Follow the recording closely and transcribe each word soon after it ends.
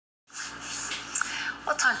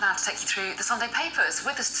Well, time now to take you through the Sunday papers.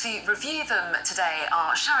 With us to review them today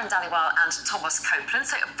are Sharon Dhaliwal and Thomas Copeland.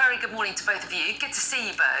 So a very good morning to both of you. Good to see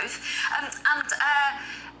you both.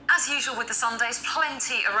 As usual with the Sundays,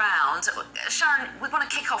 plenty around. Sharon, we want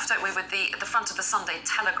to kick off, don't we, with the front of the Sunday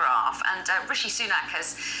Telegraph. And Rishi Sunak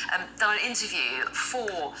has done an interview for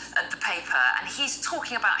the paper, and he's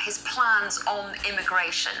talking about his plans on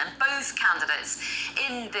immigration. And both candidates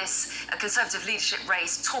in this Conservative leadership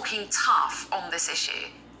race talking tough on this issue.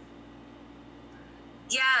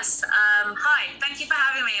 Yes, hi, thank you for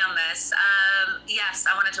having me on this. Yes,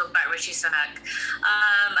 I want to talk about Rishi Sunak.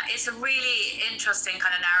 It's a really interesting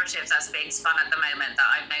kind of narrative that's being spun at the moment that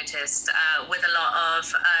I've noticed with a lot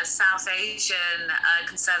of South Asian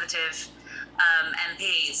Conservative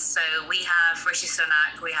MPs. So we have Rishi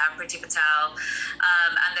Sunak, we have Priti Patel,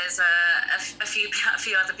 and there's a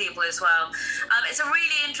few other people as well. It's a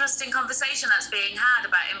really interesting conversation that's being had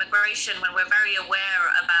about immigration when we're very aware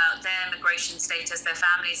about their immigration status, their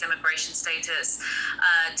family's immigration status,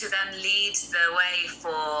 to then lead the way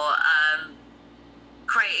for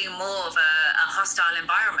creating more of a hostile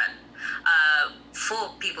environment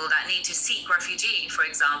for people that need to seek refugee, for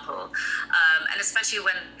example, and especially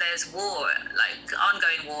when there's war, like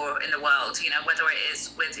ongoing war in the world, you know, whether it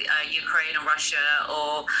is with Ukraine and Russia,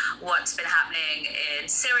 or what's been happening in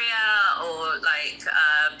Syria, or like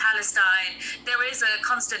Palestine. There is a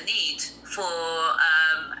constant need for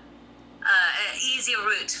an easier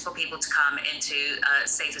route for people to come into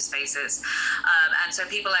safer spaces. And so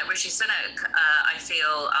people like Rishi Sunak, I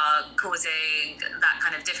feel, are causing that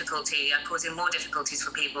kind of difficulty, are causing more difficulties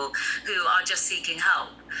for people who are just seeking help.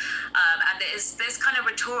 And there's kind of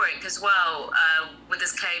rhetoric as well with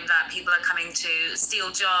this claim that people are coming to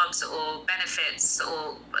steal jobs or benefits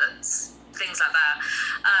or things like that.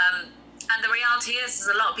 And the reality is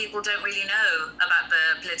a lot of people don't really know about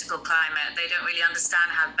the political climate. They don't really understand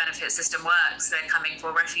how the benefit system works. They're coming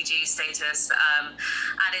for refugee status.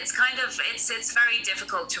 And it's it's very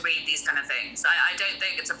difficult to read these kind of things. I don't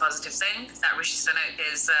think it's a positive thing that Rishi Sunak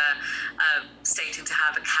is stating to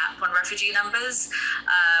have a cap on refugee numbers,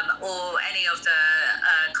 or any of the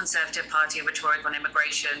Conservative Party rhetoric on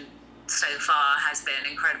immigration so far has been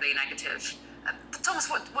incredibly negative. Thomas,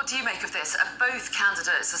 what do you make of this? Both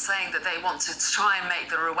candidates are saying that they want to try and make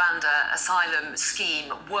the Rwanda asylum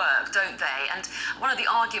scheme work, don't they? And one of the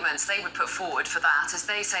arguments they would put forward for that is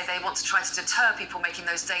they say they want to try to deter people making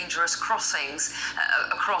those dangerous crossings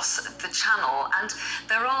across the channel. And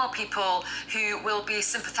there are people who will be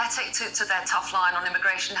sympathetic to their tough line on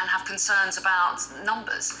immigration and have concerns about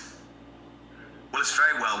numbers. Well, it's a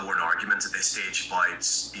very well-worn argument at this stage about,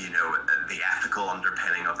 you know, the ethical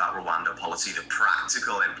underpinning of that Rwanda policy, the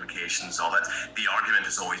practical implications of it. The argument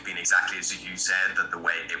has always been exactly as you said, that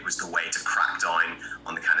it was the way to crack down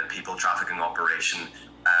on the kind of people trafficking operation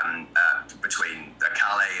between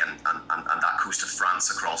Calais and that coast of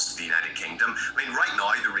France across the United Kingdom. I mean, right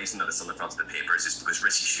now, the reason that it's on the front of the papers is because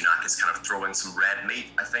Rishi Sunak is kind of throwing some red meat,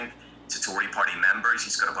 I think, to Tory party members.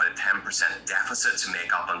 He's got about a 10% deficit to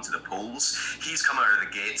make up onto the polls. He's come out of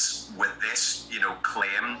the gates with this, you know,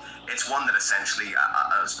 claim. It's one that essentially,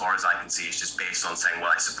 as far as I can see, is just based on saying,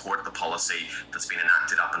 well, I support the policy that's been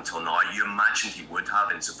enacted up until now. You imagined he would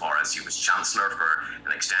have, insofar as he was Chancellor for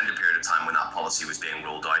an extended period of time when that policy was being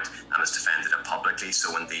rolled out, and has defended it publicly.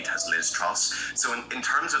 So indeed has Liz Truss. So in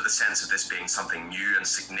terms of the sense of this being something new and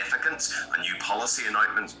significant, a new policy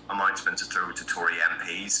announcement to throw to Tory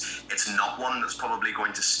MPs, it's not one that's probably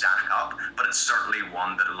going to stack up, but it's certainly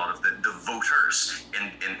one that a lot of the voters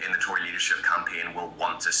in the Tory leadership campaign will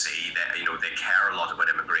want to see. That, you know, they care a lot about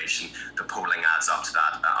immigration. The polling adds up to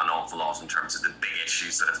that an awful lot in terms of the big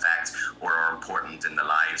issues that affect or are important in the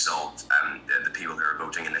lives of the people who are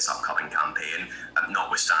voting in this upcoming campaign,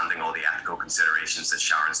 notwithstanding all the ethical considerations that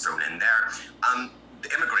Sharon's thrown in there.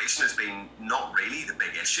 Immigration has been not really the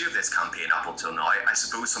big issue of this campaign up until now. I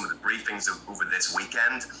suppose some of the briefings over this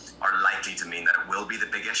weekend are likely to mean that it will be the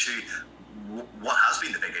big issue. What has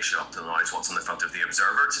been the big issue up till now is what's on the front of the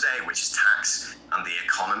Observer today, which is tax and the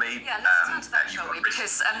economy. Yeah, let's turn to that, shall we?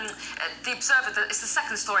 Because the Observer, it's the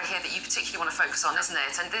second story here that you particularly want to focus on, isn't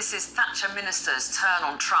it? And this is Thatcher ministers' turn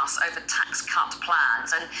on Truss over tax cut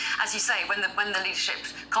plans. And as you say, when the leadership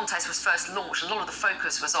contest was first launched, a lot of the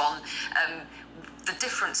focus was on the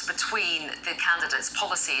difference between the candidates'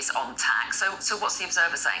 policies on tax. So what's the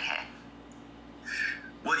Observer saying here?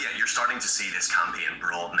 Well, yeah, you're starting to see this campaign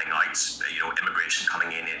broadening out. Immigration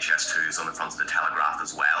coming in, HS2 is on the front of the Telegraph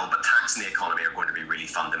as well. But tax and the economy are going to be really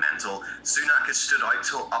fundamental. Sunak has stood out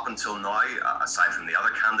up until now. Aside from the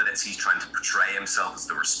other candidates, he's trying to portray himself as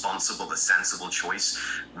the responsible, the sensible choice.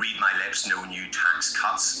 Read my lips, no new tax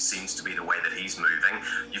cuts seems to be the way that he's moving.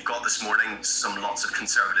 You've got this morning lots of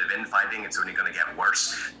Conservative infighting. It's only going to get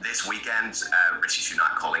worse. This weekend, Rishi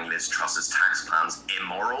Sunak calling Liz Truss's tax plans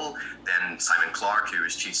immoral. Then Simon Clarke, who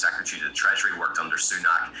is Chief Secretary to the Treasury, worked under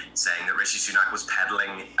Sunak, saying that Rishi Sunak was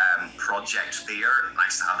peddling Project Fear.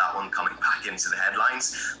 Nice to have that one coming back into the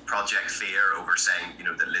headlines. Project Fear over saying,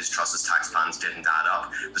 that Liz Truss's tax plans didn't add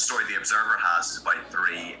up. The story The Observer has is about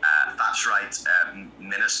three Thatcherite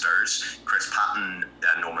ministers, Chris Patten,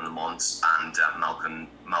 Norman Lamont, and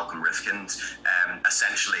Malcolm Rifkind,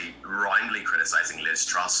 essentially roundly criticising Liz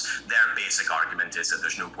Truss. Their basic argument is that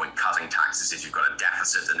there's no point cutting taxes if you've got a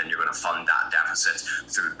deficit, and then you're going to fund that deficit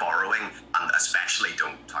through borrowing, and especially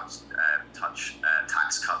don't touch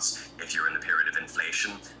tax cuts if you're in the period of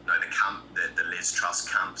inflation. Now the Liz Truss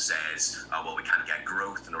camp says, well, we can't get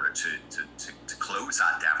growth in order to close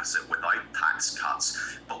that deficit without tax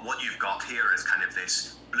cuts. But what you've got here is kind of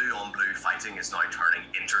this blue on blue fighting is now turning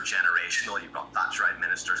intergenerational. You've got Thatcherite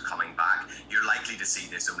ministers coming back. You're likely to see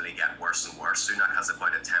this only get worse and worse. Sunak has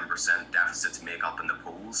about a 10% deficit to make up in the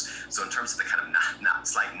polls. So in terms of the kind of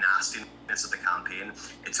slight nastiness of the campaign,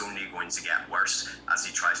 it's only going to get worse as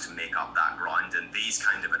he tries to make up that ground. And these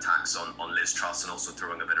kind of attacks on Liz Truss, and also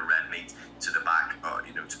throwing a bit of red meat to the back,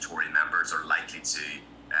 to Tory members, are likely to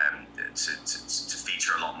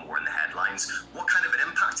feature a lot more in the headlines. What kind of an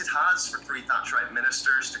impact it has for three Thatcherite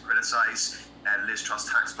ministers to criticise Liz Truss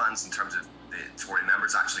tax plans in terms of the Tory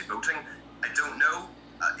members actually voting, I don't know.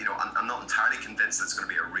 I'm not entirely convinced that it's going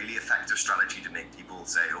to be a really effective strategy to make people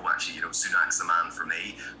say, oh, actually, Sunak's the man for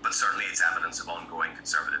me. But certainly it's evidence of ongoing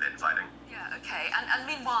Conservative infighting. Yeah, okay. And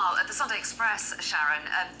meanwhile, the Sunday Express, Sharon,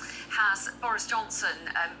 has Boris Johnson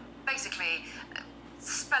basically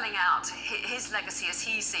spelling out his legacy as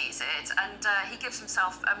he sees it, and he gives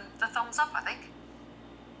himself the thumbs up, I think.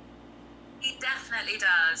 He definitely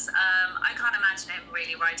does. I can't imagine him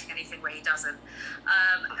really writing anything where he doesn't.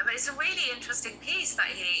 But it's a really interesting piece that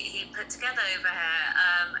he put together over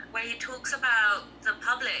here, where he talks about the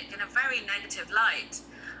public in a very negative light.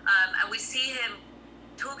 And we see him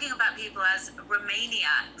talking about people as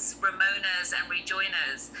Romaniacs, Ramonas and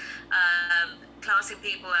rejoiners, classing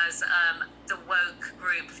people as the woke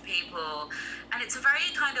group of people. And it's a very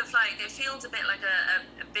kind of like, it feels a bit like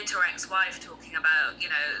a bitter ex-wife talking about,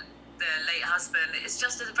 the late husband. It's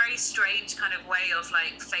just a very strange kind of way of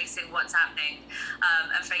like facing what's happening,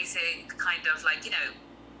 and facing kind of like,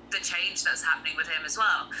 the change that's happening with him as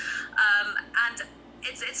well. And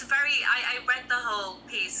it's very, I read the whole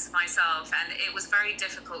piece myself, and it was very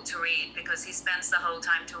difficult to read because he spends the whole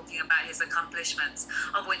time talking about his accomplishments,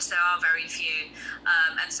 of which there are very few.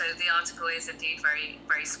 And so the article is indeed very,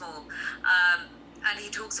 very small. And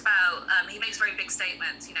he talks about, he makes very big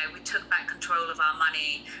statements, we took back control of our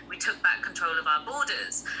money, we took back control of our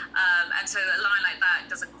borders. And so a line like that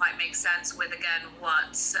doesn't quite make sense with, again,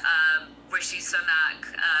 what Rishi Sunak,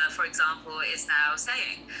 for example, is now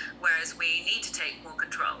saying, whereas we need to take more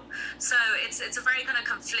control. So it's a very kind of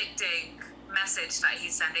conflicting message that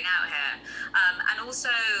he's sending out here. And also,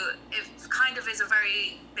 it kind of is a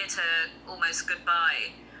very bitter, almost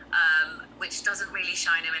goodbye, which doesn't really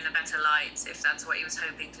shine him in a better light, if that's what he was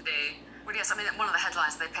hoping to do. Well, yes, I mean, one of the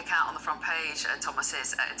headlines they pick out on the front page, Thomas,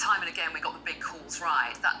 is time and again we got the big calls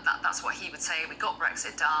right. That's what he would say. We got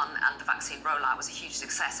Brexit done, and the vaccine rollout was a huge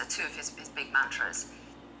success. They're two of his big mantras.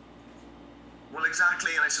 Well,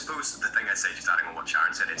 exactly, and I suppose the thing I say, just adding on what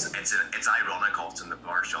Sharon said, it's ironic often that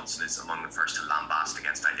Boris Johnson is among the first to lambast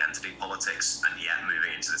against identity politics, and yet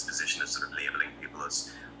moving into this position of sort of labelling people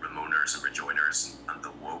as Ramoners and rejoiners and the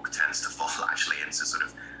woke tends to fall actually into sort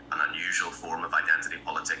of an unusual form of identity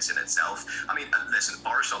politics in itself. I mean, listen,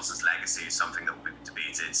 Boris Johnson's legacy is something that will be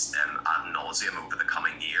debated ad nauseum over the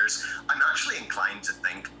coming years. I'm actually inclined to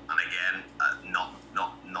think, and again,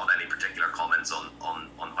 not any particular comments on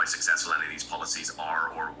how successful any of these policies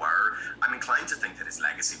are or were. I'm inclined to think that his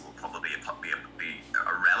legacy will probably be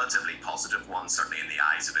a relatively positive one, certainly in the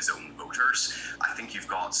eyes of his own voters. I think you've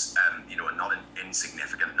got a not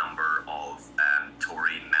insignificant number of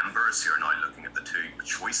Tory members who are now looking at the two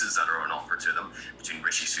choices that are on offer to them between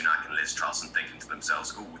Rishi Sunak and Liz Truss and thinking to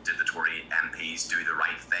themselves, oh, did the Tory MPs do the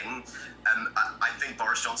right thing? I think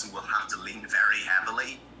Boris Johnson will have to lean very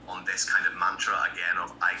heavily on this kind of mantra again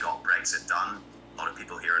of I got Brexit done. A lot of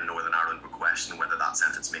people here in Northern Ireland were questioning whether that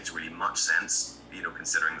sentence makes really much sense,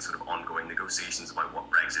 considering the sort of ongoing negotiations about what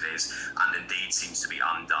Brexit is, and indeed seems to be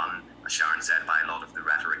undone, as Sharon said, by a lot of the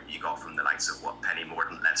rhetoric you got from the likes of Penny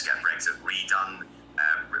Mordaunt, let's get Brexit redone,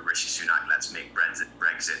 Rishi Sunak, let's make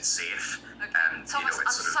Brexit safe. Okay. Thomas,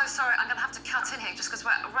 I'm so sorry, I'm going to have to cut in here just because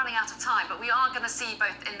we're running out of time, but we are going to see you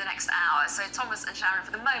both in the next hour. So Thomas and Sharon,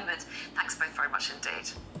 for the moment, thanks both very much indeed.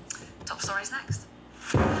 Top stories next.